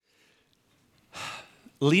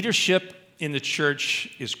Leadership in the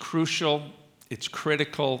church is crucial, it's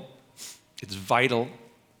critical, it's vital.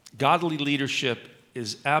 Godly leadership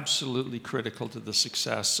is absolutely critical to the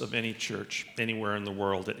success of any church anywhere in the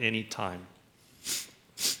world at any time.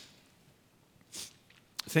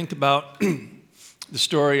 Think about the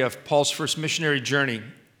story of Paul's first missionary journey.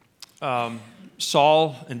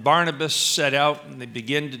 Saul and Barnabas set out and they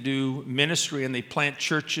begin to do ministry and they plant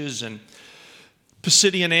churches in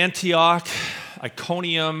Pisidian Antioch,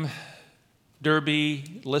 Iconium,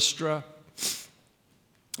 Derbe, Lystra.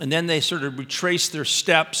 And then they sort of retrace their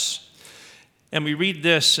steps. And we read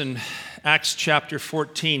this in Acts chapter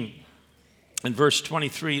 14. In verse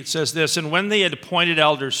 23, it says this, "And when they had appointed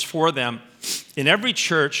elders for them in every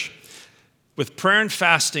church, with prayer and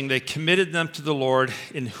fasting, they committed them to the Lord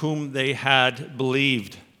in whom they had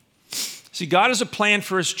believed." See, God has a plan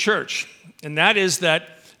for his church, and that is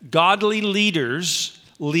that godly leaders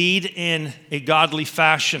lead in a godly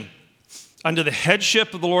fashion under the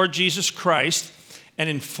headship of the Lord Jesus Christ and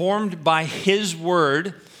informed by his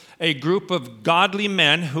word. A group of godly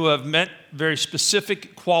men who have met very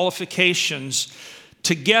specific qualifications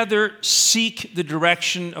together seek the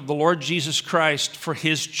direction of the Lord Jesus Christ for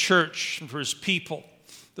his church and for his people.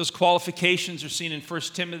 Those qualifications are seen in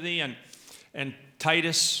 1 Timothy and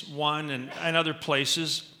Titus 1 and other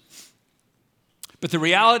places. But the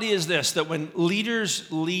reality is this, that when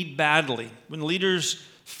leaders lead badly, when leaders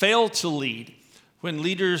fail to lead, when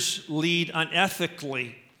leaders lead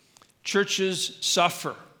unethically, churches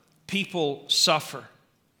suffer, people suffer.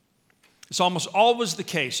 It's almost always the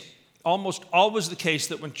case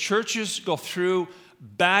that when churches go through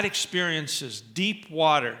bad experiences, deep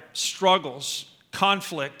water, struggles,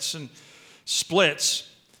 conflicts, and splits,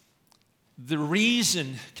 the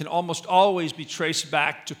reason can almost always be traced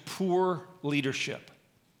back to poor leadership.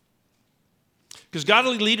 Because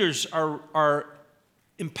godly leaders are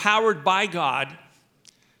empowered by God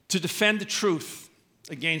to defend the truth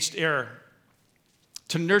against error,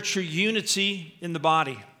 to nurture unity in the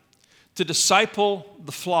body, to disciple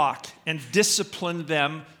the flock and discipline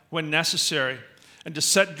them when necessary, and to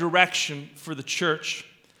set direction for the church.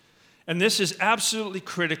 And this is absolutely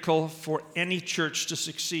critical for any church to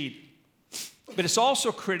succeed. But it's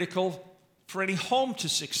also critical for any home to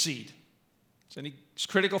succeed. It's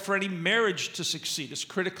critical for any marriage to succeed.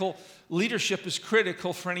 Leadership is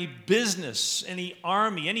critical for any business, any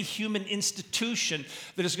army, any human institution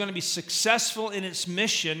that is going to be successful in its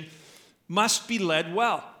mission must be led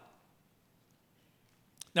well.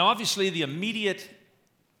 Now, obviously, the immediate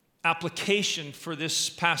application for this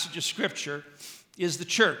passage of Scripture is the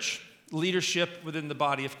church, leadership within the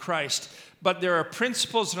body of Christ. But there are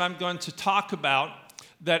principles that I'm going to talk about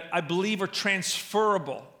that I believe are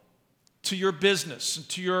transferable to your business and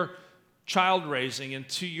to your child raising and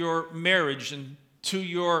to your marriage and to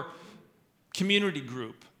your community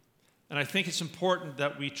group. And I think it's important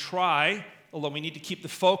that we try, although we need to keep the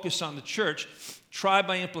focus on the church, try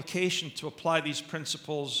by implication to apply these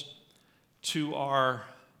principles to our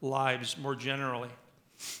lives more generally.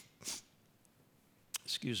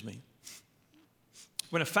 Excuse me.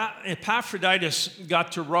 When Epaphroditus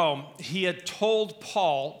got to Rome, he had told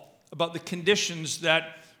Paul about the conditions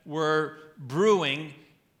that were brewing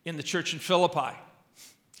in the church in Philippi.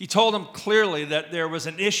 He told him clearly that there was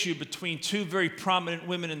an issue between two very prominent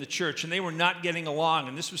women in the church, and they were not getting along,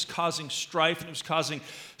 and this was causing strife, and it was causing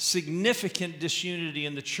significant disunity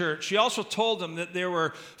in the church. He also told them that there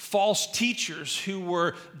were false teachers who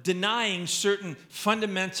were denying certain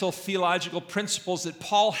fundamental theological principles that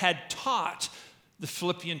Paul had taught the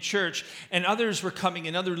Philippian church, and others were coming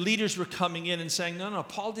in, other leaders were coming in and saying, no,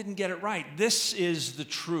 Paul didn't get it right. This is the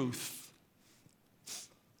truth.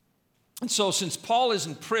 And so since Paul is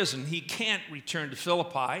in prison, he can't return to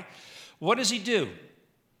Philippi. What does he do?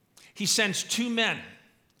 He sends two men,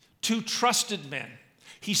 two trusted men.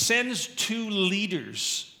 He sends two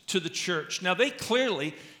leaders to the church. Now, they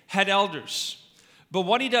clearly had elders. But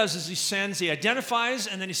what he does is he identifies,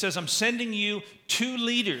 and then he says, I'm sending you two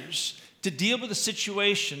leaders to deal with the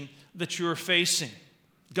situation that you are facing.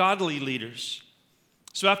 Godly leaders.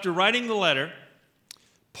 So after writing the letter,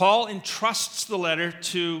 Paul entrusts the letter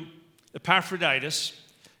to Epaphroditus,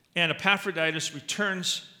 and Epaphroditus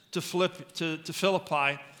returns to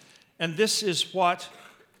Philippi, and this is what,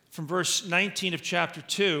 from verse 19 of chapter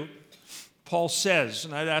 2, Paul says,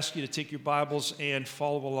 and I'd ask you to take your Bibles and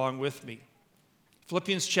follow along with me.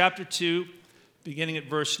 Philippians chapter 2, beginning at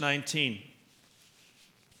verse 19.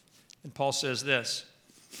 And Paul says this,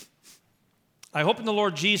 I hope in the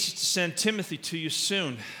Lord Jesus to send Timothy to you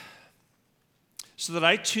soon, so that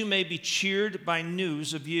I too may be cheered by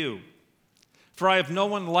news of you. For I have no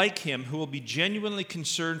one like him who will be genuinely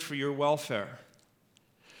concerned for your welfare.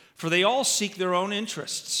 For they all seek their own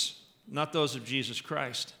interests, not those of Jesus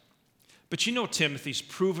Christ. But you know Timothy's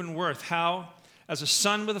proven worth, how, as a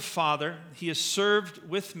son with a father, he has served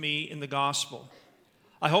with me in the gospel.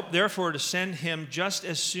 I hope, therefore, to send him just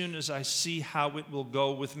as soon as I see how it will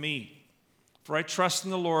go with me. For I trust in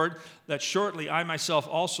the Lord that shortly I myself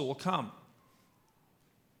also will come.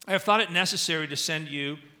 I have thought it necessary to send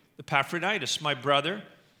you Epaphroditus, my brother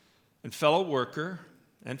and fellow worker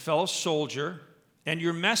and fellow soldier, and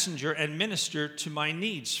your messenger and minister to my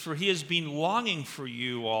needs. For he has been longing for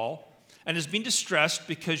you all and has been distressed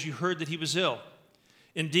because you heard that he was ill.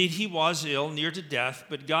 Indeed, he was ill, near to death,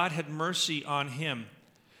 but God had mercy on him.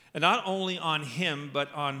 And not only on him,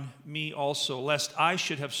 but on me also, lest I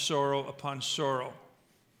should have sorrow upon sorrow.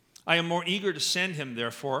 I am more eager to send him,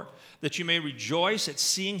 therefore, that you may rejoice at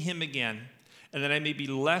seeing him again, and that I may be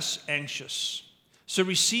less anxious. So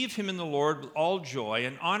receive him in the Lord with all joy,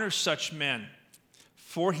 and honor such men,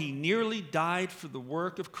 for he nearly died for the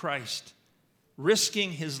work of Christ,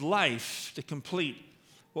 risking his life to complete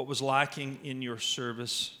what was lacking in your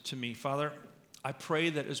service to me. Father, I pray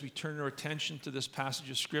that as we turn our attention to this passage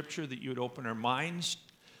of Scripture, that you would open our minds,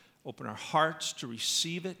 open our hearts to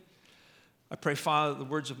receive it. I pray, Father, that the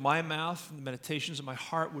words of my mouth and the meditations of my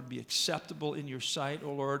heart would be acceptable in your sight,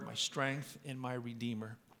 O Lord, my strength and my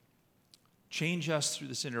Redeemer. Change us through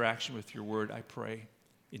this interaction with your word, I pray.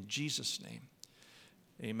 In Jesus' name,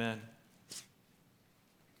 amen.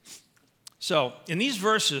 So, in these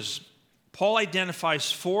verses, Paul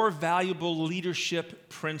identifies 4 valuable leadership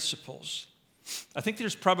principles. I think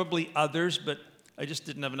there's probably others, but I just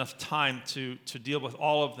didn't have enough time to deal with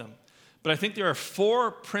all of them. But I think there are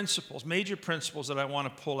 4 principles, major principles, that I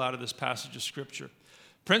want to pull out of this passage of Scripture.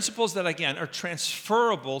 Principles that, again, are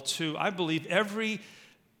transferable to, I believe, every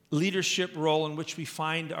leadership role in which we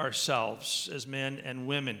find ourselves as men and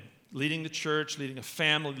women, leading the church, leading a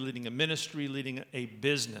family, leading a ministry, leading a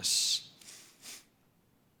business.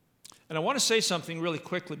 And I want to say something really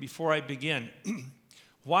quickly before I begin.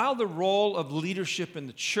 While the role of leadership in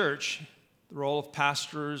the church, the role of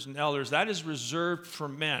pastors and elders, that is reserved for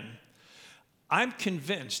men, I'm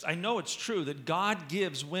convinced, I know it's true, that God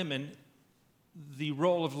gives women the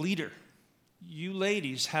role of leader. You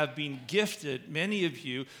ladies have been gifted, many of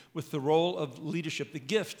you, with the role of leadership, the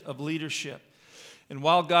gift of leadership. And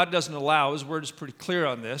while God doesn't allow, his word is pretty clear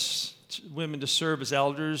on this, women to serve as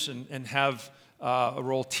elders and have a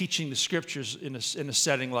role teaching the Scriptures in a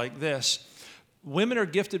setting like this, women are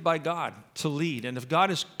gifted by God to lead. And if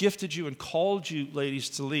God has gifted you and called you, ladies,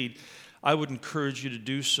 to lead, I would encourage you to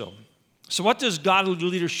do so. So what does godly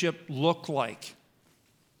leadership look like?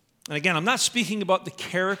 And again, I'm not speaking about the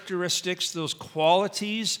characteristics, those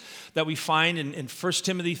qualities that we find in 1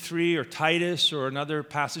 Timothy 3 or Titus or in other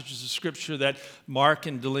passages of Scripture that mark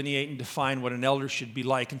and delineate and define what an elder should be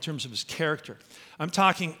like in terms of his character. I'm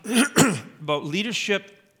talking about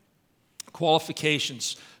leadership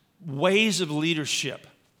qualifications, ways of leadership.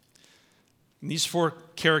 And these 4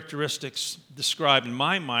 characteristics describe, in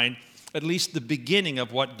my mind, at least the beginning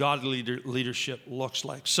of what godly leadership looks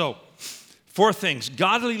like. So, 4 things.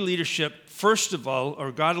 Godly leadership, first of all,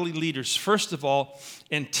 or godly leaders, first of all,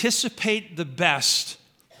 anticipate the best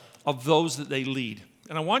of those that they lead.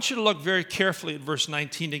 And I want you to look very carefully at verse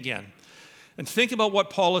 19 again and think about what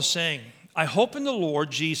Paul is saying. I hope in the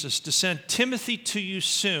Lord Jesus to send Timothy to you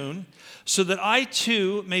soon, so that I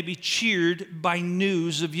too may be cheered by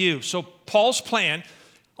news of you. So Paul's plan,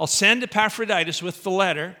 I'll send Epaphroditus with the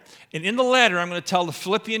letter, and in the letter I'm going to tell the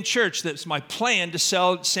Philippian church that it's my plan to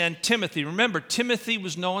send Timothy. Remember, Timothy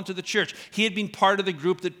was known to the church. He had been part of the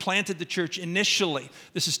group that planted the church initially.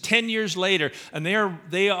 This is 10 years later, and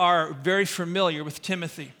they are very familiar with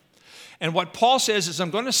Timothy. And what Paul says is,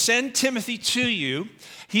 I'm going to send Timothy to you.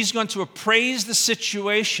 He's going to appraise the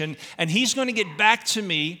situation, and he's going to get back to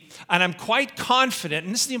me. And I'm quite confident,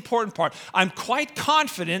 and this is the important part, I'm quite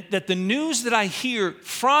confident that the news that I hear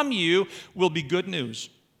from you will be good news.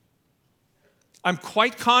 I'm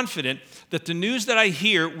quite confident that the news that I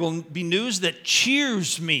hear will be news that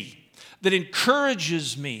cheers me, that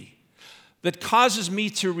encourages me, that causes me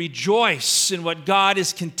to rejoice in what God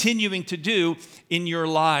is continuing to do in your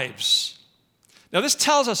lives. Now, this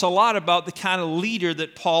tells us a lot about the kind of leader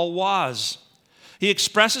that Paul was. He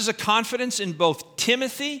expresses a confidence in both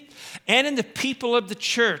Timothy and in the people of the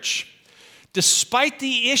church. Despite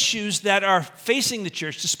the issues that are facing the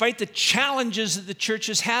church, despite the challenges that the church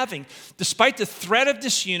is having, despite the threat of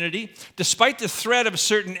disunity, despite the threat of a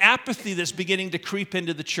certain apathy that's beginning to creep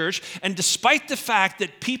into the church, and despite the fact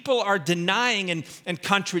that people are denying and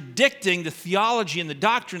contradicting the theology and the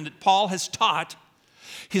doctrine that Paul has taught,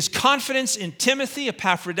 his confidence in Timothy,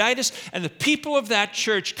 Epaphroditus, and the people of that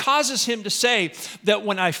church causes him to say that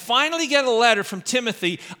when I finally get a letter from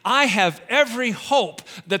Timothy, I have every hope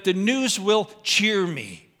that the news will cheer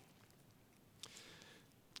me.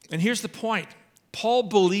 And here's the point. Paul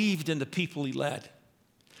believed in the people he led.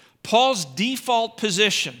 Paul's default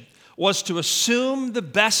position was to assume the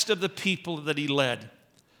best of the people that he led.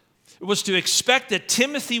 It was to expect that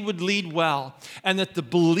Timothy would lead well and that the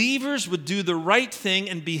believers would do the right thing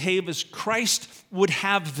and behave as Christ would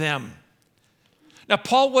have them. Now,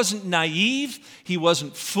 Paul wasn't naive. He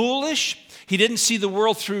wasn't foolish. He didn't see the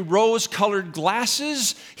world through rose-colored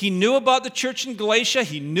glasses. He knew about the church in Galatia.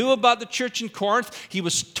 He knew about the church in Corinth. He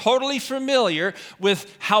was totally familiar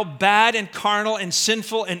with how bad and carnal and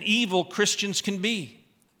sinful and evil Christians can be.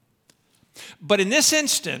 But in this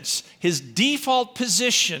instance, his default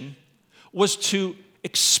position was to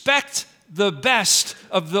expect the best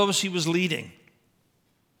of those he was leading.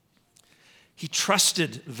 He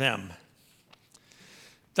trusted them.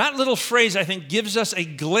 That little phrase, I think, gives us a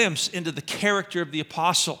glimpse into the character of the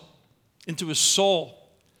apostle, into his soul.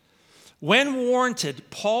 When warranted,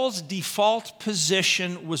 Paul's default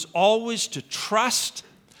position was always to trust,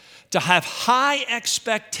 to have high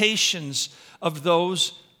expectations of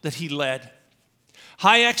those that he led.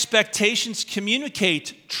 High expectations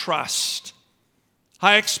communicate trust.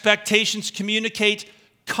 High expectations communicate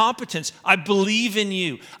competence. I believe in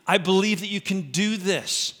you. I believe that you can do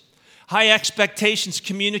this. High expectations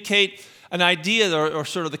communicate an idea or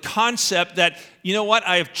sort of the concept that, you know what,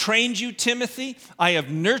 I have trained you, Timothy. I have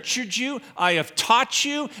nurtured you. I have taught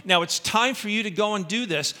you. Now it's time for you to go and do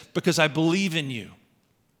this because I believe in you.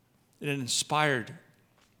 And it inspired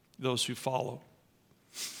those who follow.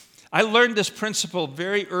 I learned this principle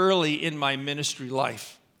very early in my ministry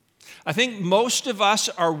life. I think most of us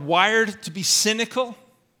are wired to be cynical.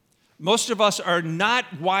 Most of us are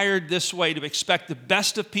not wired this way to expect the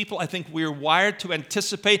best of people. I think we're wired to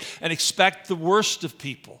anticipate and expect the worst of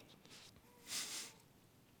people.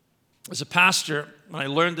 As a pastor, when I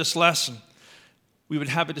learned this lesson, we would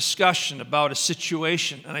have a discussion about a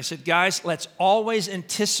situation. And I said, guys, let's always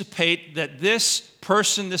anticipate that this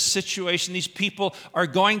person, this situation, these people are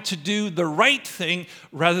going to do the right thing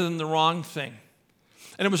rather than the wrong thing.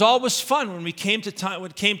 And it was always fun when it came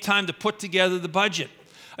time to put together the budget.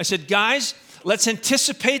 I said, guys, let's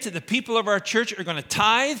anticipate that the people of our church are going to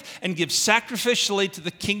tithe and give sacrificially to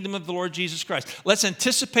the kingdom of the Lord Jesus Christ. Let's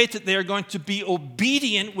anticipate that they are going to be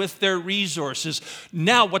obedient with their resources.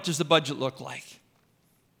 Now, what does the budget look like?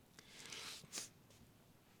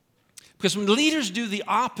 Because when leaders do the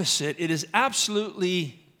opposite, it is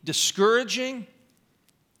absolutely discouraging,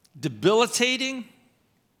 debilitating,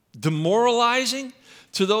 demoralizing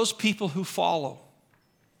to those people who follow.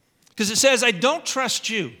 Because it says, I don't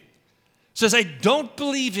trust you. It says, I don't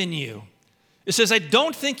believe in you. It says, I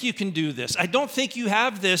don't think you can do this. I don't think you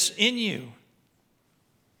have this in you.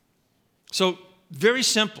 So, very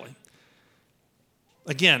simply,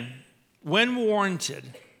 again, when warranted,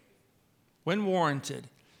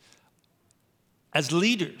 as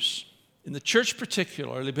leaders, in the church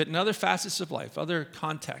particularly, but in other facets of life, other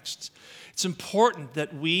contexts, it's important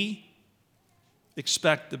that we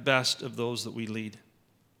expect the best of those that we lead.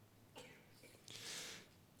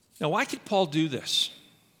 Now, why could Paul do this?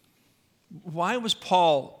 Why was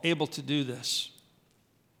Paul able to do this?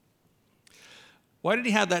 Why did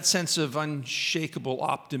he have that sense of unshakable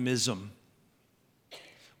optimism?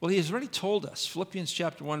 Well, he has already told us, Philippians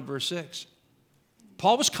chapter 1, verse 6.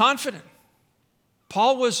 Paul was confident.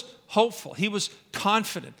 Paul was hopeful. He was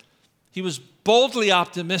confident. He was boldly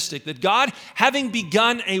optimistic that God, having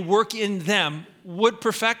begun a work in them, would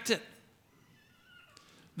perfect it.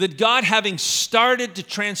 That God, having started to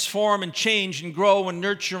transform and change and grow and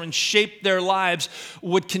nurture and shape their lives,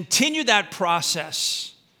 would continue that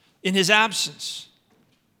process in his absence,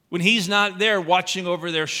 when he's not there watching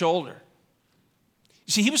over their shoulder.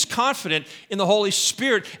 You see, he was confident in the Holy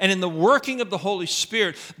Spirit and in the working of the Holy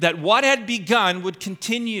Spirit that what had begun would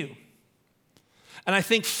continue. And I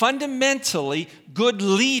think fundamentally, good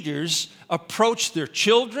leaders approach their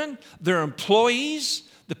children, their employees,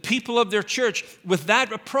 the people of their church with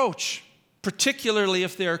that approach, particularly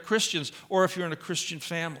if they are Christians or if you're in a Christian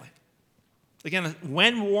family. Again,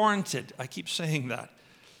 when warranted, I keep saying that.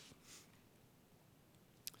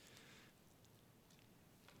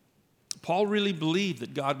 Paul really believed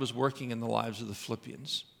that God was working in the lives of the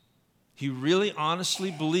Philippians. He really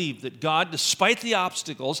honestly believed that God, despite the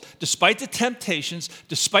obstacles, despite the temptations,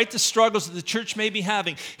 despite the struggles that the church may be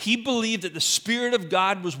having, he believed that the Spirit of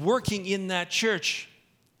God was working in that church.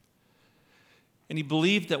 And he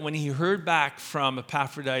believed that when he heard back from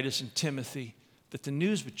Epaphroditus and Timothy, that the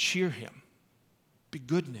news would cheer him, be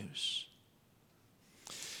good news.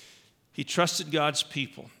 He trusted God's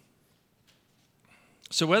people.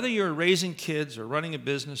 So whether you're raising kids or running a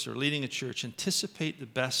business or leading a church, anticipate the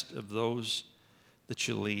best of those that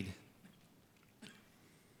you lead.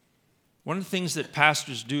 One of the things that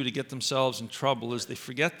pastors do to get themselves in trouble is they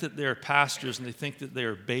forget that they're pastors and they think that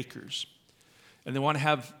they're bakers. And they want to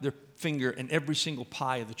have their finger in every single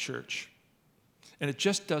pie of the church. And it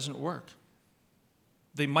just doesn't work.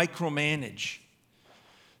 They micromanage.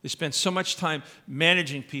 They spend so much time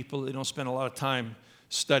managing people, they don't spend a lot of time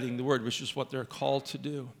studying the Word, which is what they're called to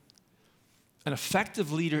do. An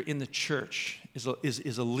effective leader in the church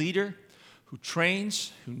is a leader who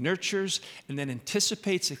trains, who nurtures, and then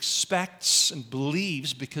anticipates, expects, and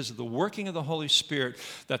believes, because of the working of the Holy Spirit,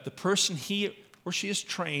 that the person he or she is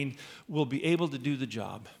trained will be able to do the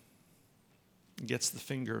job and gets the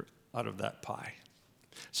finger out of that pie.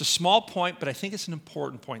 It's a small point, but I think it's an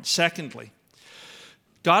important point. Secondly,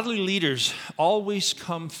 godly leaders always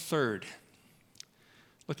come third.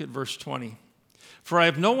 Look at verse 20. For I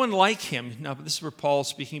have no one like him, now this is where Paul is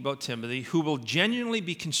speaking about Timothy, who will genuinely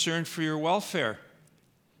be concerned for your welfare.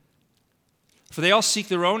 For they all seek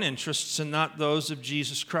their own interests and not those of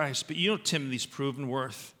Jesus Christ. But you know Timothy's proven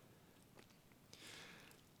worth.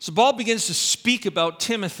 So Paul begins to speak about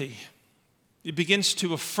Timothy. He begins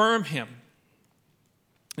to affirm him.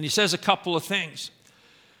 And he says a couple of things.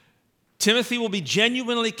 Timothy will be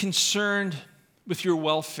genuinely concerned with your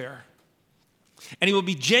welfare. And he will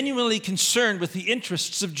be genuinely concerned with the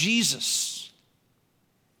interests of Jesus.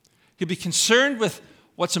 He'll be concerned with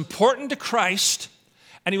what's important to Christ,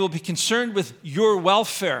 and he will be concerned with your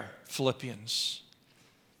welfare, Philippians.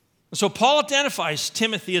 And so Paul identifies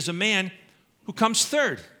Timothy as a man who comes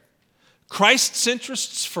third. Christ's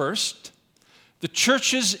interests first, the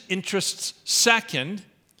church's interests second,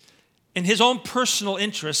 and his own personal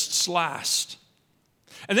interests last.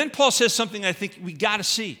 And then Paul says something I think we got to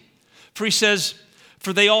see. For he says,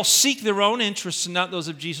 for they all seek their own interests and not those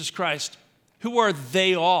of Jesus Christ. Who are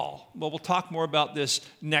they all? Well, we'll talk more about this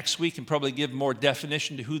next week and probably give more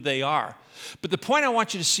definition to who they are. But the point I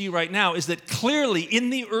want you to see right now is that clearly in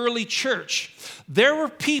the early church, there were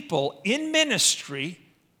people in ministry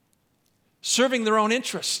serving their own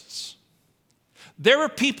interests. There were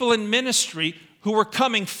people in ministry who were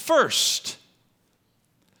coming first.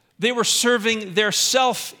 They were serving their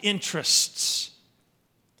self-interests.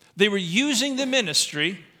 They were using the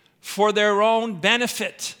ministry for their own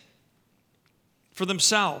benefit, for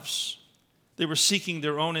themselves. They were seeking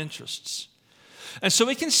their own interests. And so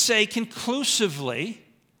we can say conclusively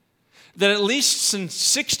that at least since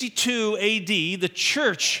 62 AD, the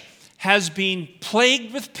church has been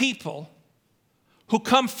plagued with people who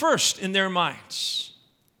come first in their minds.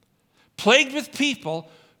 Plagued with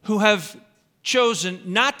people who have chosen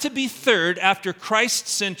not to be third after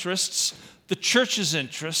Christ's interests, the church's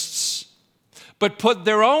interests, but put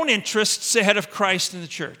their own interests ahead of Christ and the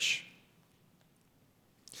church.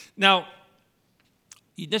 Now,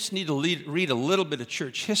 you just need to read a little bit of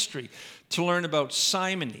church history to learn about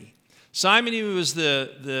simony. Simony was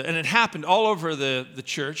and it happened all over the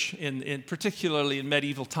church, particularly in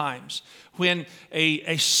medieval times, when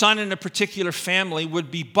a son in a particular family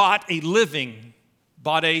would be bought a living,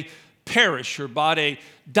 bought a parish, or bought a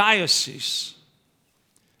diocese.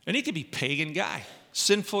 And he could be a pagan guy,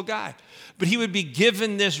 sinful guy. But he would be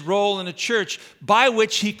given this role in a church by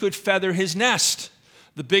which he could feather his nest.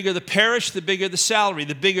 The bigger the parish, the bigger the salary.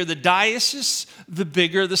 The bigger the diocese, the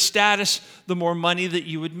bigger the status, the more money that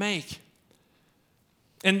you would make.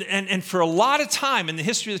 And for a lot of time in the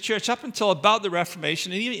history of the church, up until about the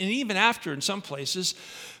Reformation, and even after in some places,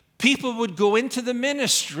 people would go into the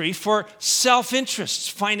ministry for self-interests,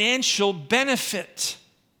 financial benefit.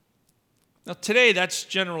 Now today, that's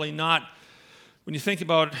generally not, when you think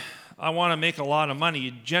about, I want to make a lot of money,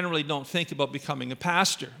 you generally don't think about becoming a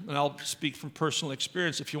pastor. And I'll speak from personal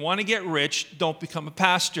experience. If you want to get rich, don't become a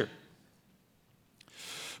pastor.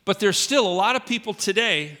 But there's still a lot of people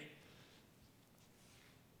today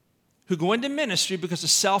who go into ministry because of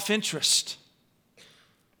self-interest.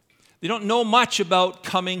 They don't know much about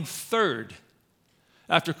coming third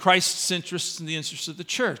after Christ's interests and the interests of the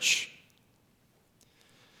church.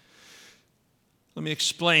 Let me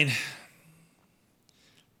explain.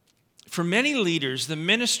 For many leaders, the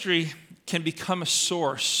ministry can become a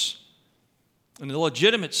source an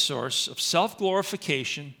illegitimate source of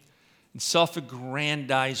self-glorification and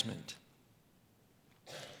self-aggrandizement.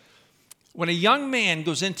 When a young man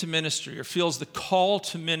goes into ministry or feels the call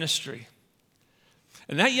to ministry,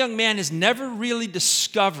 and that young man has never really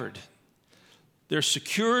discovered their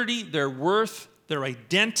security, their worth, their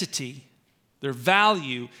identity, their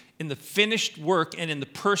value in the finished work and in the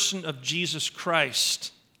person of Jesus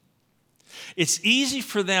Christ, it's easy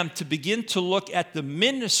for them to begin to look at the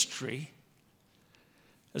ministry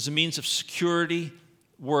as a means of security,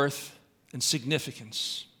 worth, and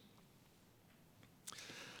significance.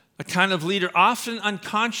 A kind of leader, often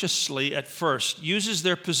unconsciously at first, uses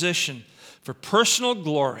their position for personal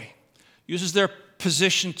glory, uses their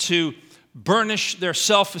position to burnish their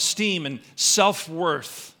self-esteem and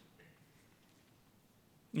self-worth.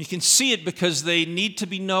 You can see it because they need to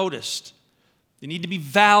be noticed. They need to be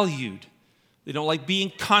valued. They don't like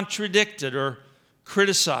being contradicted or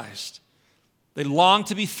criticized. They long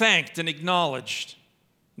to be thanked and acknowledged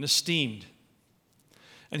and esteemed.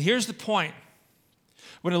 And here's the point.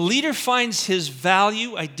 When a leader finds his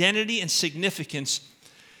value, identity, and significance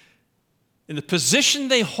in the position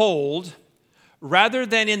they hold rather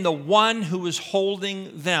than in the one who is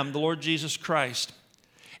holding them, the Lord Jesus Christ,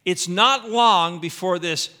 it's not long before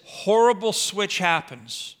this horrible switch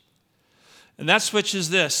happens. And that switch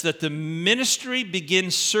is this, that the ministry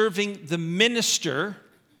begins serving the minister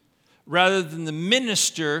rather than the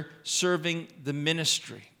minister serving the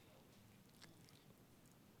ministry.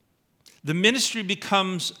 The ministry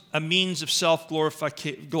becomes a means of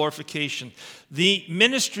self-glorification. The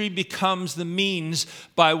ministry becomes the means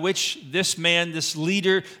by which this man, this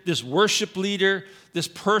leader, this worship leader, this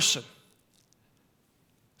person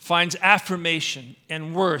finds affirmation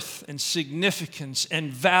and worth and significance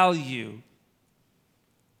and value.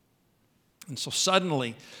 And so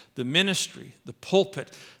suddenly, the ministry, the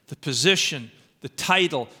pulpit, the position, the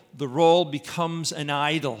title, the role becomes an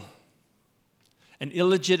idol. An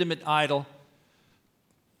illegitimate idol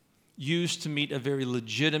used to meet a very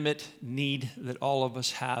legitimate need that all of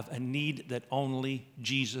us have, a need that only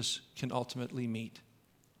Jesus can ultimately meet.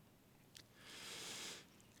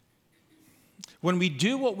 When we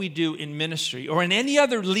do what we do in ministry or in any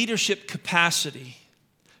other leadership capacity,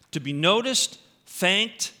 to be noticed,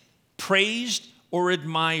 thanked, praised, or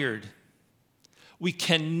admired, we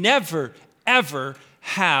can never, ever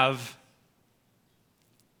have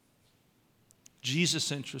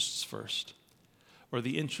Jesus' interests first, or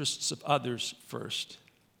the interests of others first,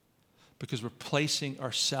 because we're placing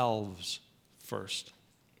ourselves first.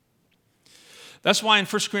 That's why in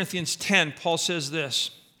 1 Corinthians 10, Paul says this,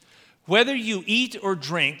 whether you eat or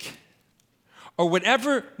drink, or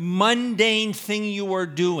whatever mundane thing you are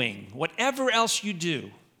doing, whatever else you do,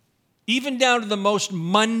 even down to the most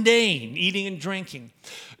mundane, eating and drinking,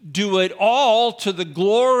 do it all to the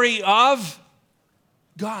glory of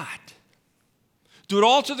God. Do it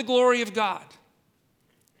all to the glory of God.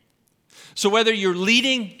 So whether you're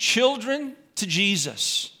leading children to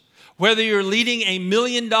Jesus, whether you're leading $1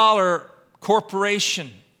 million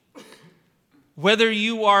corporation, whether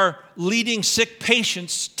you are leading sick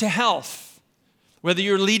patients to health, whether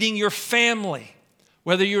you're leading your family,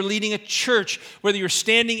 whether you're leading a church, whether you're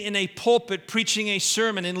standing in a pulpit preaching a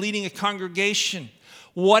sermon and leading a congregation,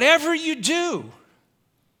 whatever you do,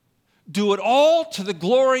 do it all to the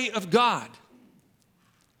glory of God.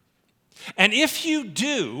 And if you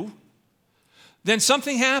do, then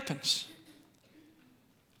something happens.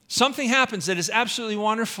 Something happens that is absolutely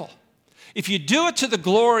wonderful. If you do it to the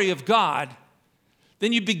glory of God,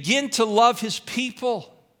 then you begin to love His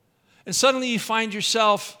people. And suddenly you find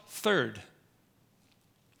yourself third.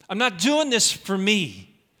 I'm not doing this for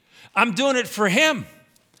me. I'm doing it for Him.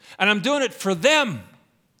 And I'm doing it for them.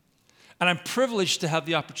 And I'm privileged to have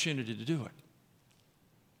the opportunity to do it.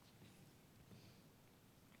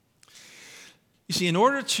 You see, in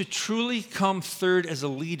order to truly come third as a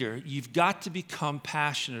leader, you've got to become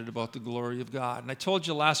passionate about the glory of God. And I told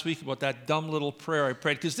you last week about that dumb little prayer I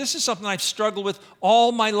prayed, because this is something I've struggled with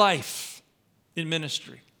all my life in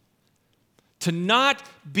ministry. To not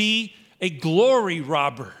be a glory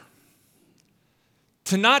robber.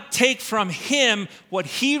 To not take from Him what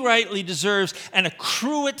He rightly deserves and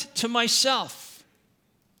accrue it to myself.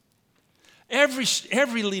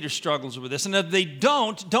 Every leader struggles with this, and if they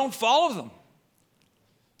don't follow them.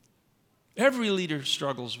 Every leader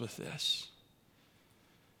struggles with this.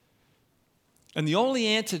 And the only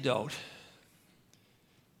antidote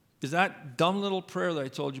is that dumb little prayer that I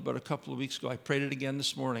told you about a couple of weeks ago. I prayed it again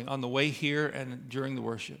this morning on the way here and during the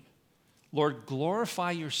worship. Lord,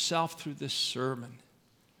 glorify yourself through this sermon.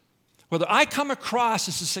 Whether I come across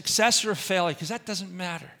as a success or a failure, because that doesn't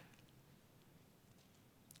matter.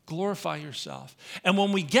 glorify yourself. And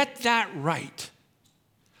when we get that right,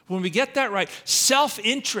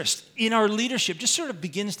 self-interest in our leadership just sort of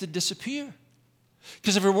begins to disappear.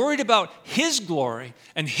 Because if we're worried about His glory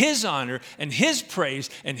and His honor and His praise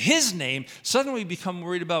and His name, suddenly we become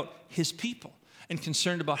worried about His people and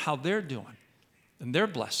concerned about how they're doing and their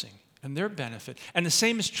blessing and their benefit. And the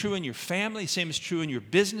same is true in your family, the same is true in your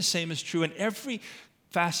business, same is true in every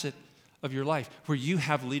facet of your life where you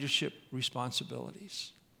have leadership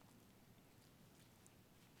responsibilities.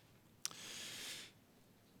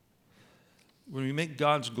 When we make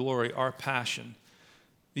God's glory our passion,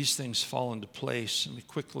 these things fall into place and we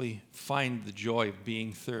quickly find the joy of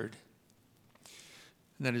being third.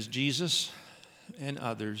 And that is Jesus and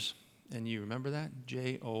others and you. Remember that?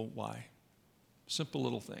 J-O-Y. Simple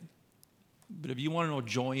little thing. But if you want to know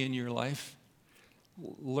joy in your life,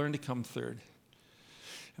 learn to come third.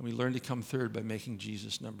 And we learn to come third by making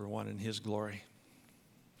Jesus number one in His glory.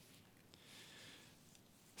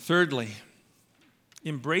 Thirdly,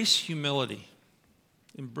 embrace humility.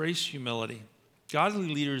 Embrace humility.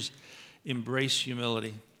 Godly leaders embrace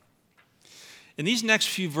humility. In these next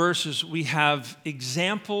few verses, we have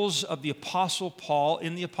examples of the Apostle Paul,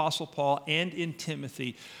 in the Apostle Paul and in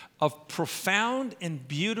Timothy, of profound and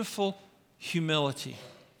beautiful humility.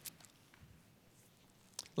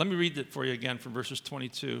 Let me read that for you again from verses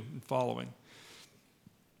 22 and following.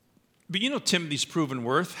 But you know Timothy's proven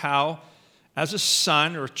worth, how as a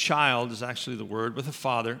son, or a child is actually the word, with a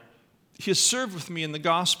father, he has served with me in the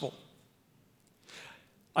gospel.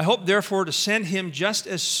 I hope, therefore, to send him just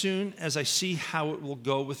as soon as I see how it will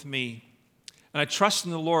go with me. And I trust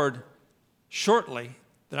in the Lord shortly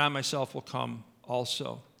that I myself will come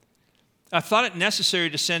also. I thought it necessary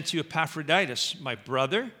to send to you Epaphroditus, my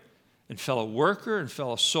brother and fellow worker and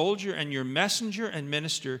fellow soldier, and your messenger and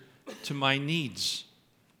minister to my needs.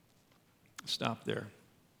 Stop there.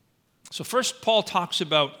 So first, Paul talks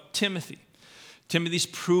about Timothy. Timothy's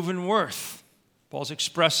proven worth. Paul's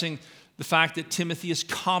expressing the fact that Timothy is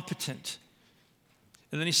competent.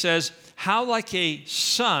 And then he says, how like a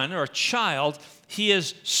son or a child, he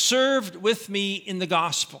has served with me in the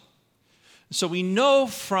gospel. So we know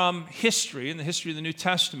from history, in the history of the New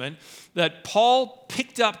Testament, that Paul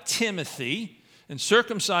picked up Timothy and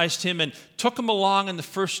circumcised him and took him along in the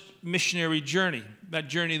first missionary journey, that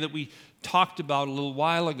journey that we talked about a little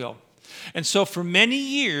while ago. And so for many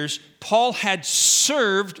years, Paul had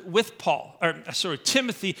served with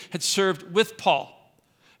Timothy had served with Paul.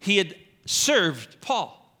 He had served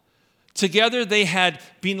Paul. Together they had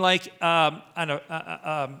been like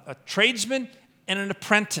a tradesman and an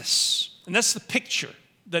apprentice. And that's the picture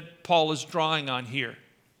that Paul is drawing on here.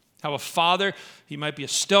 How a father, he might be a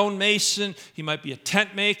stonemason, he might be a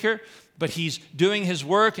tent maker, but he's doing his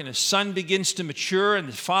work and his son begins to mature and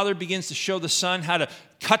the father begins to show the son how to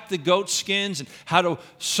cut the goat skins and how to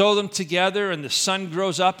sew them together, and the son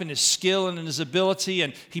grows up in his skill and in his ability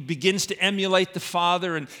and he begins to emulate the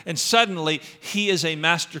father, and suddenly he is a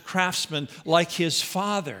master craftsman like his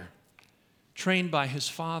father, trained by his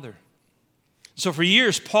father. So for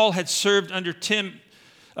years, Paul had served under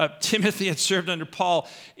Timothy had served under Paul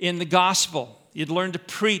in the gospel. He had learned to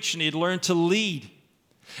preach and he had learned to lead.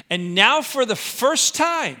 And now for the first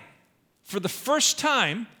time,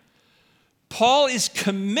 Paul is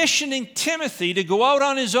commissioning Timothy to go out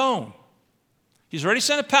on his own. He's already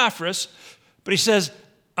sent Epaphras, but he says,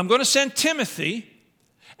 I'm going to send Timothy,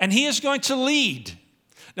 and he is going to lead.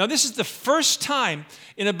 Now, this is the first time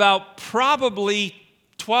in about probably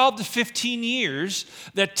 12 to 15 years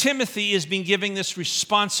that Timothy has been given this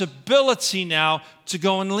responsibility now to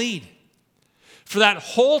go and lead. For that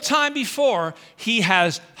whole time before, he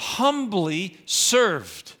has humbly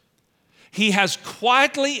served. He has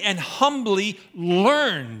quietly and humbly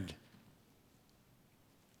learned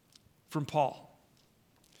from Paul.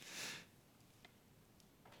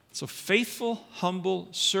 So faithful, humble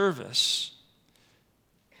service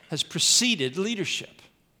has preceded leadership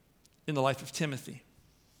in the life of Timothy.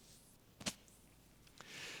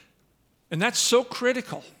 And that's so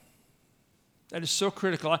critical. That is so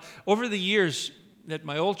critical. Over the years at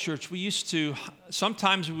my old church,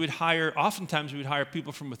 oftentimes we would hire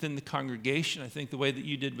people from within the congregation. I think the way that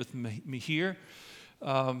you did with me here,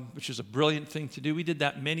 which is a brilliant thing to do. We did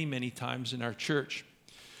that many, many times in our church.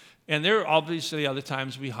 And there were obviously other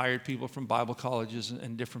times we hired people from Bible colleges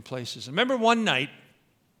and different places. I remember one night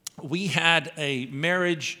we had a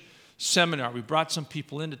marriage seminar. We brought some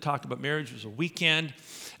people in to talk about marriage. It was a weekend.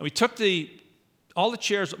 And we took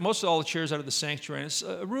most all the chairs out of the sanctuary. And it's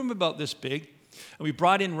a room about this big. And we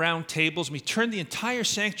brought in round tables. And we turned the entire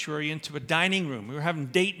sanctuary into a dining room. We were having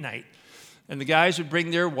date night. And the guys would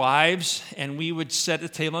bring their wives, and we would set a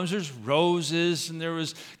table. And there's roses, and there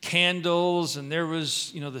was candles, and there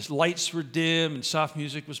was, the lights were dim, and soft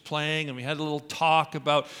music was playing, and we had a little talk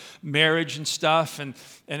about marriage and stuff, and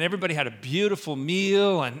everybody had a beautiful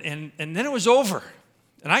meal, and then it was over.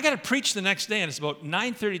 And I got to preach the next day, and it's about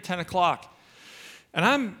 9:30, 10 o'clock. And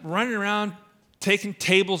I'm running around taking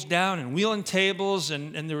tables down and wheeling tables,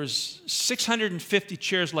 and there was 650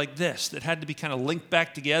 chairs like this that had to be kind of linked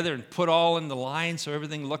back together and put all in the line so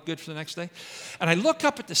everything looked good for the next day. And I look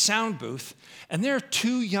up at the sound booth, and there are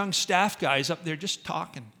two young staff guys up there just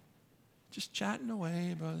talking, just chatting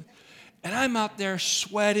away about it. And I'm out there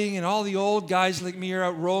sweating, and all the old guys like me are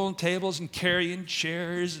out rolling tables and carrying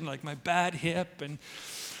chairs and like my bad hip. And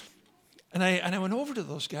I went over to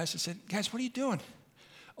those guys and said, "Guys, what are you doing?"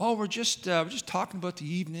 "Oh, we're just talking about the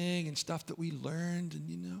evening and stuff that we learned,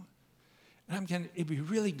 and And it'd be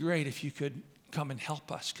really great if you could come and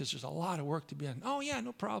help us because there's a lot of work to be done." "Oh yeah,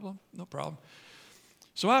 no problem."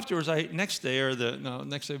 So afterwards, next day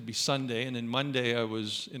would be Sunday, and then Monday I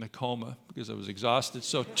was in a coma because I was exhausted.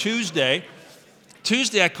 So Tuesday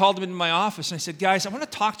I called them into my office and I said, "Guys, I want to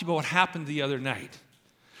talk to you about what happened the other night."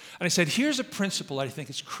 And I said, "Here's a principle I think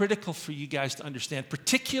is critical for you guys to understand,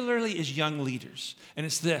 particularly as young leaders. And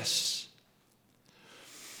it's this: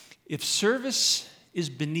 if service is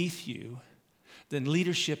beneath you, then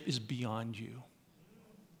leadership is beyond you.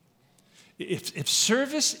 If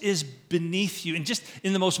service is beneath you, and just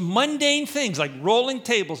in the most mundane things like rolling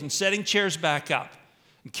tables and setting chairs back up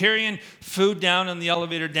and carrying food down on the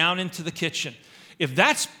elevator down into the kitchen, if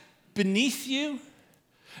that's beneath you,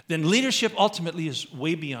 then leadership ultimately is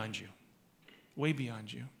way beyond you. Way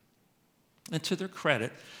beyond you." And to their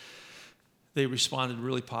credit, they responded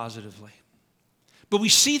really positively. But we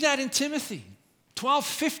see that in Timothy. 12,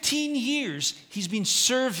 15 years, he's been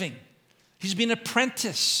serving. He's been an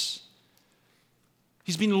apprentice.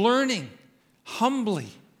 He's been learning humbly.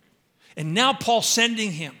 And now Paul's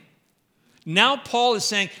sending him. Now Paul is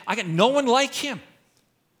saying, "I got no one like him.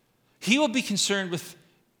 He will be concerned with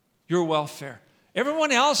your welfare.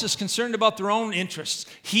 Everyone else is concerned about their own interests.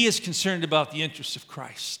 He is concerned about the interests of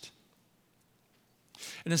Christ."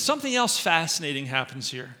 And then something else fascinating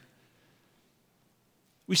happens here.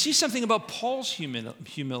 We see something about Paul's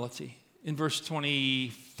humility in verse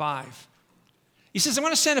 25. He says, "I'm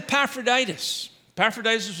going to send Epaphroditus."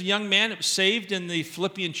 Epaphroditus was a young man that was saved in the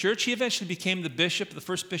Philippian church. He eventually became the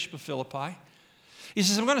first bishop of Philippi. He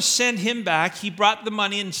says, "I'm going to send him back. He brought the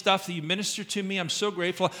money and stuff that you ministered to me. I'm so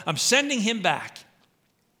grateful. I'm sending him back."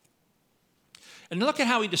 And look at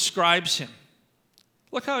how he describes him.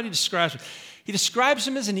 Look how he describes him. He describes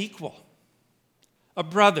him as an equal, a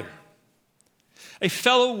brother, a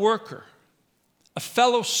fellow worker, a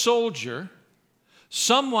fellow soldier,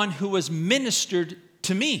 someone who has ministered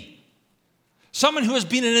to me, someone who has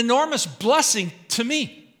been an enormous blessing to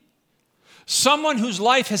me, someone whose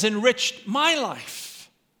life has enriched my life.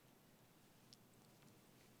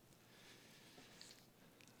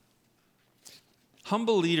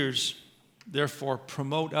 Humble leaders, therefore,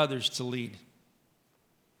 promote others to lead.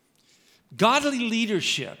 Godly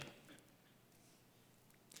leadership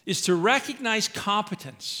is to recognize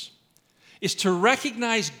competence, is to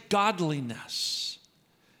recognize godliness,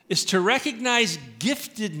 is to recognize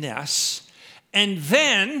giftedness, and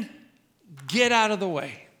then get out of the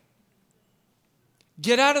way.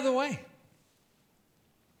 Get out of the way.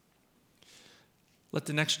 Let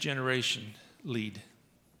the next generation lead.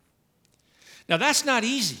 Now, that's not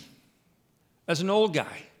easy as an old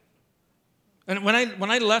guy. And when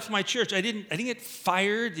I left my church, I didn't get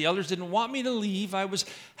fired. The elders didn't want me to leave. I was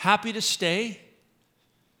happy to stay.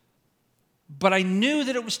 But I knew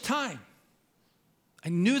that it was time. I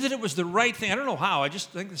knew that it was the right thing. I don't know how. I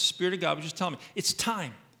just think the Spirit of God was just telling me, it's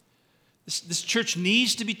time. This church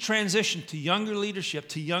needs to be transitioned to younger leadership,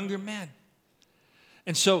 to younger men.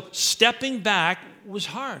 And so stepping back was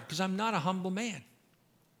hard because I'm not a humble man.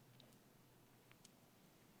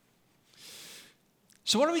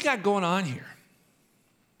 So what do we got going on here?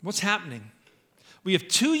 What's happening? We have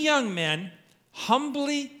two young men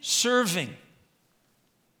humbly serving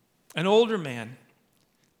an older man,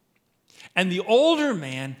 and the older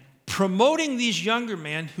man promoting these younger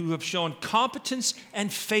men who have shown competence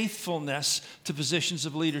and faithfulness to positions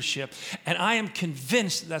of leadership. And I am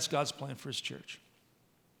convinced that that's God's plan for his church.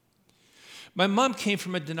 My mom came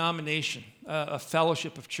from a denomination, a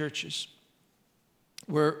fellowship of churches,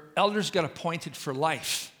 where elders got appointed for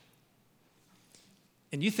life.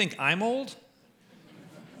 And you think I'm old?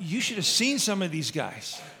 You should have seen some of these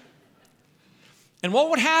guys. And what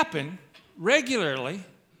would happen regularly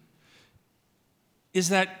is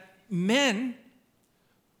that men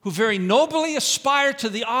who very nobly aspire to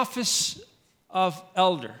the office of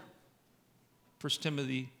elder. 1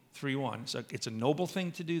 Timothy 3:1. So it's a noble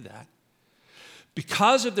thing to do that.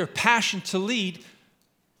 Because of their passion to lead,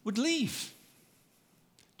 would leave.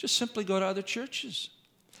 Just simply go to other churches.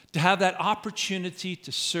 To have that opportunity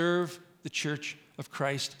to serve the church of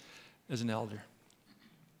Christ as an elder.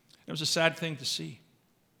 It was a sad thing to see.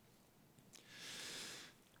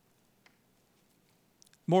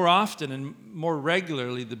 More often and more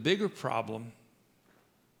regularly, the bigger problem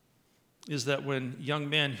is that when young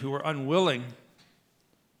men who are unwilling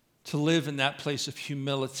to live in that place of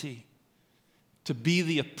humility, to be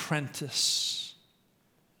the apprentice,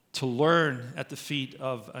 to learn at the feet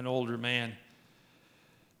of an older man,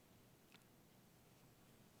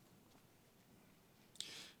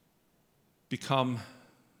 become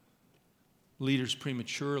leaders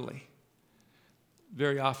prematurely.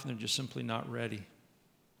 Very often they're just simply not ready.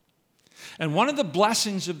 And one of the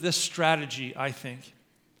blessings of this strategy, I think,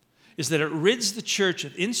 is that it rids the church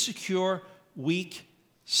of insecure, weak,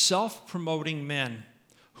 self-promoting men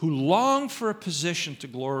who long for a position to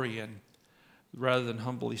glory in rather than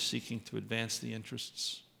humbly seeking to advance the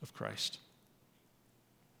interests of Christ.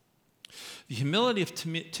 The humility of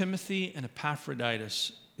Timothy and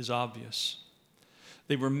Epaphroditus is obvious.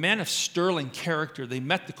 They were men of sterling character. They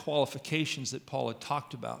met the qualifications that Paul had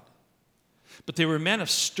talked about. But they were men of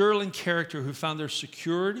sterling character who found their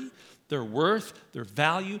security, their worth, their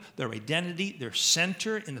value, their identity, their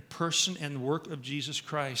center in the person and the work of Jesus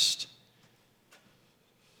Christ.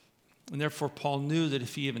 And therefore, Paul knew that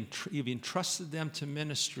if he even entrusted them to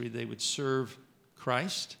ministry, they would serve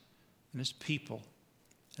Christ and his people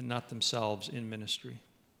and not themselves in ministry.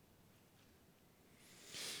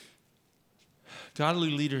 Godly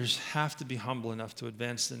leaders have to be humble enough to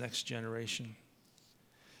advance the next generation.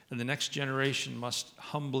 And the next generation must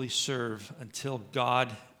humbly serve until God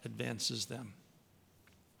advances them.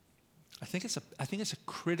 I think it's a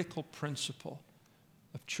critical principle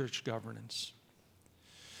of church governance.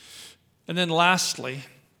 And then lastly,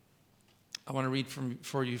 I want to read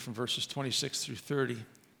for you from verses 26 through 30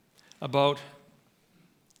 about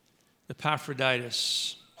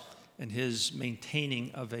Epaphroditus and his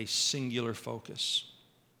maintaining of a singular focus.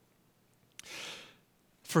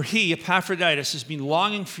 For he, Epaphroditus, has been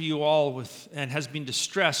longing for you all and has been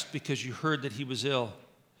distressed because you heard that he was ill.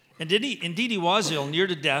 And indeed he was ill, near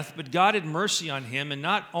to death, but God had mercy on him, and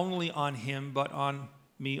not only on him, but on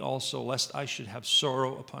me also, lest I should have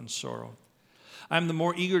sorrow upon sorrow. I am the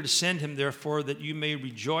more eager to send him, therefore, that you may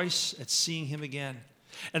rejoice at seeing him again,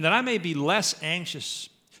 and that I may be less anxious.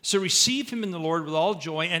 So receive him in the Lord with all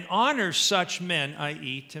joy, and honor such men,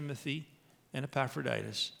 i.e., Timothy and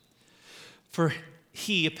Epaphroditus. For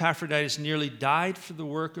he, Epaphroditus, nearly died for the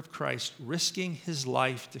work of Christ, risking his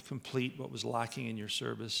life to complete what was lacking in your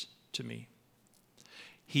service to me.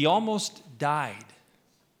 He almost died,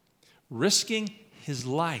 risking his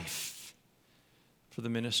life for the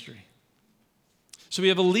ministry. So we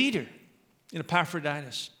have a leader in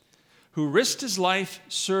Epaphroditus who risked his life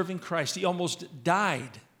serving Christ. He almost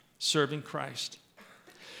died serving Christ.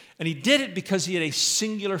 And he did it because he had a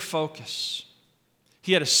singular focus.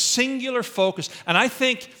 He had a singular focus. And I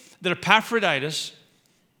think that Epaphroditus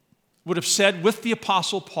would have said with the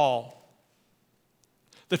Apostle Paul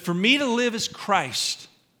that for me to live is Christ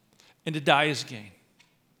and to die is gain.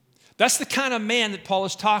 That's the kind of man that Paul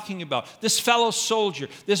is talking about. This fellow soldier,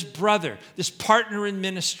 this brother, this partner in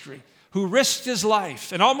ministry who risked his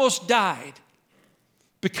life and almost died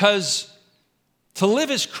because to live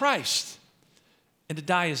is Christ and to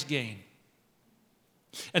die is gain.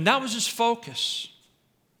 And that was his focus.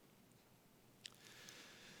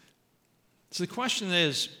 So the question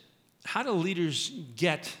is, how do leaders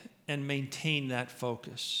get and maintain that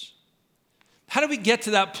focus? How do we get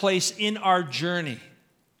to that place in our journey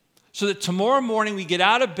so that tomorrow morning we get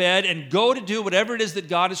out of bed and go to do whatever it is that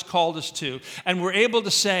God has called us to, and we're able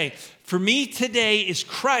to say, for me today is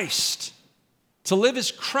Christ. To live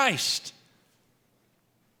is Christ.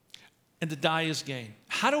 And to die is gain.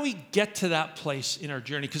 How do we get to that place in our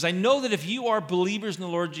journey? Because I know that if you are believers in the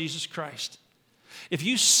Lord Jesus Christ, if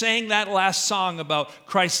you sang that last song about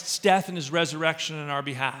Christ's death and his resurrection on our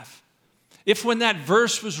behalf, if when that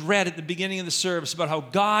verse was read at the beginning of the service about how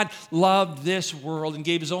God loved this world and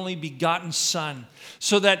gave his only begotten Son,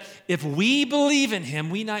 so that if we believe in him,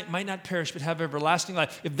 we might not perish but have everlasting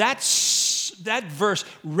life. If that verse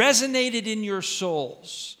resonated in your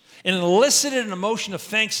souls and elicited an emotion of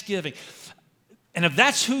thanksgiving, and if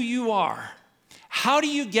that's who you are, how do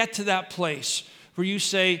you get to that place where you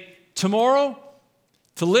say, tomorrow,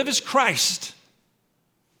 to live is Christ,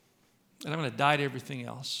 and I'm going to die to everything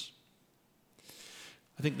else?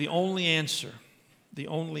 I think the only answer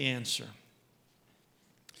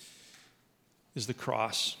is the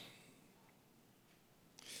cross.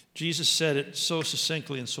 Jesus said it so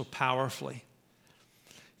succinctly and so powerfully.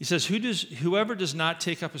 He says, whoever does not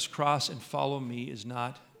take up his cross and follow me is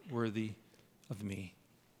not worthy of me.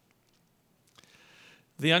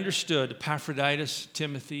 They understood, Epaphroditus,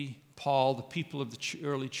 Timothy, Paul, the people of the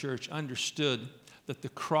early church understood that the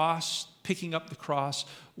cross, picking up the cross,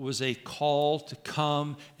 was a call to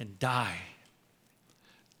come and die.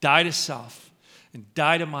 Die to self, and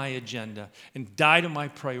die to my agenda, and die to my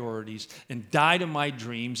priorities, and die to my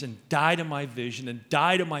dreams, and die to my vision, and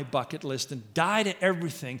die to my bucket list, and die to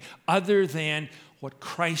everything other than what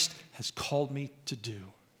Christ has called me to do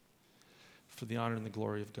for the honor and the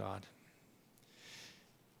glory of God.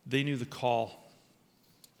 They knew the call.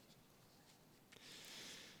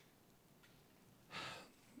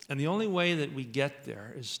 And the only way that we get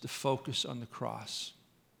there is to focus on the cross.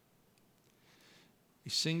 A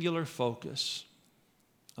singular focus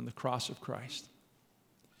on the cross of Christ.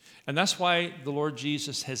 And that's why the Lord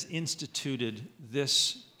Jesus has instituted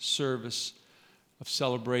this service of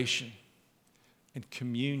celebration and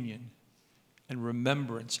communion and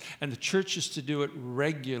remembrance. And the church is to do it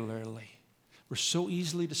regularly. We're so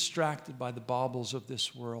easily distracted by the baubles of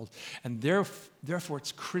this world. And therefore,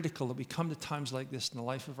 it's critical that we come to times like this in the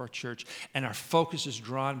life of our church and our focus is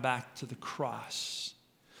drawn back to the cross,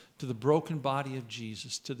 to the broken body of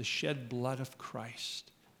Jesus, to the shed blood of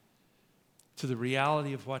Christ, to the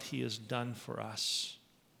reality of what he has done for us.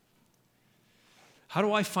 How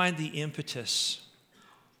do I find the impetus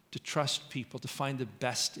to trust people, to find the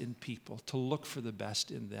best in people, to look for the best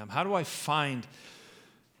in them? How do I find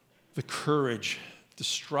the courage to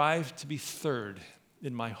strive to be third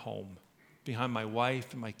in my home, behind my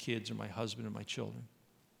wife and my kids or my husband and my children?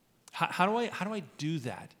 How do I do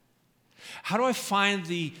that? How do I find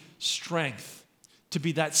the strength to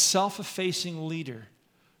be that self-effacing leader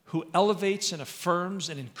who elevates and affirms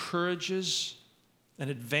and encourages and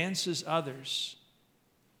advances others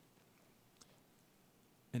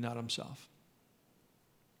and not himself?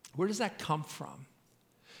 Where does that come from?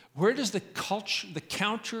 Where does the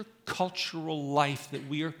counter-cultural life that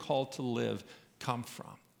we are called to live come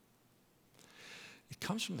from? It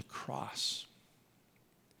comes from the cross.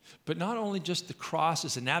 But not only just the cross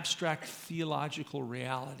as an abstract theological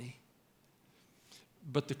reality,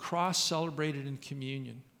 but the cross celebrated in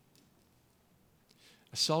communion.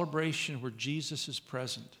 A celebration where Jesus is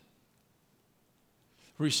present,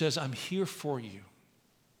 where he says, I'm here for you.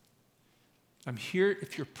 I'm here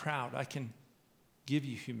if you're proud. I can give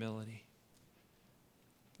you humility.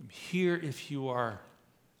 I'm here if you are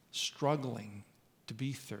struggling to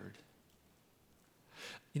be third.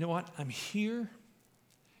 You know what? I'm here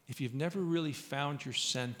if you've never really found your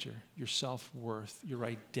center, your self-worth, your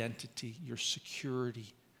identity, your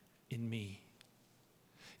security in me.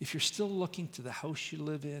 If you're still looking to the house you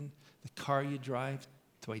live in, the car you drive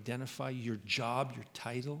to identify your job, your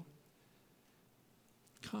title,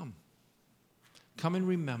 come. Come and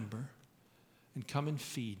remember, and come and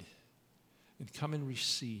feed, and come and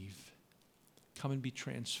receive. Come and be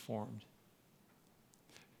transformed.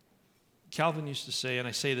 Calvin used to say, and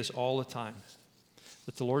I say this all the time,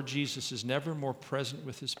 that the Lord Jesus is never more present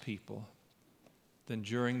with his people than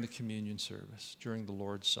during the communion service, during the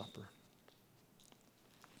Lord's Supper.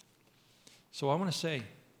 So I want to say,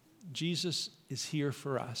 Jesus is here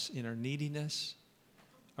for us in our neediness,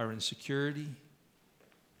 our insecurity,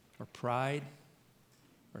 our pride,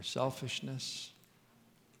 our selfishness.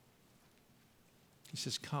 He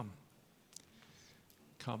says, come,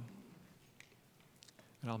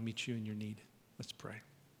 and I'll meet you in your need. Let's pray.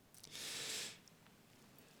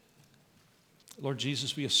 Lord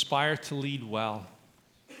Jesus, we aspire to lead well.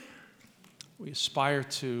 We aspire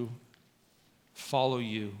to follow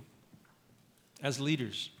you as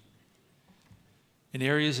leaders in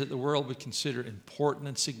areas that the world would consider important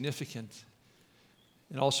and significant,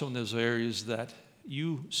 and also in those areas that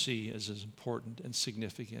you see as important and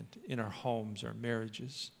significant in our homes, our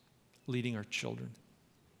marriages, leading our children.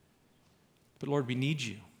 But Lord, we need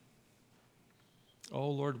you. Oh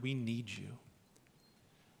Lord, we need you.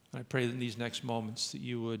 I pray that in these next moments that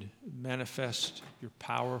you would manifest your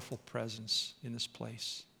powerful presence in this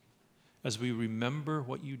place as we remember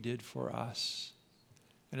what you did for us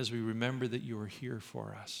and as we remember that you are here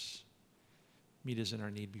for us. Meet us in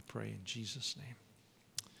our need, we pray in Jesus'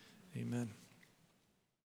 name. Amen.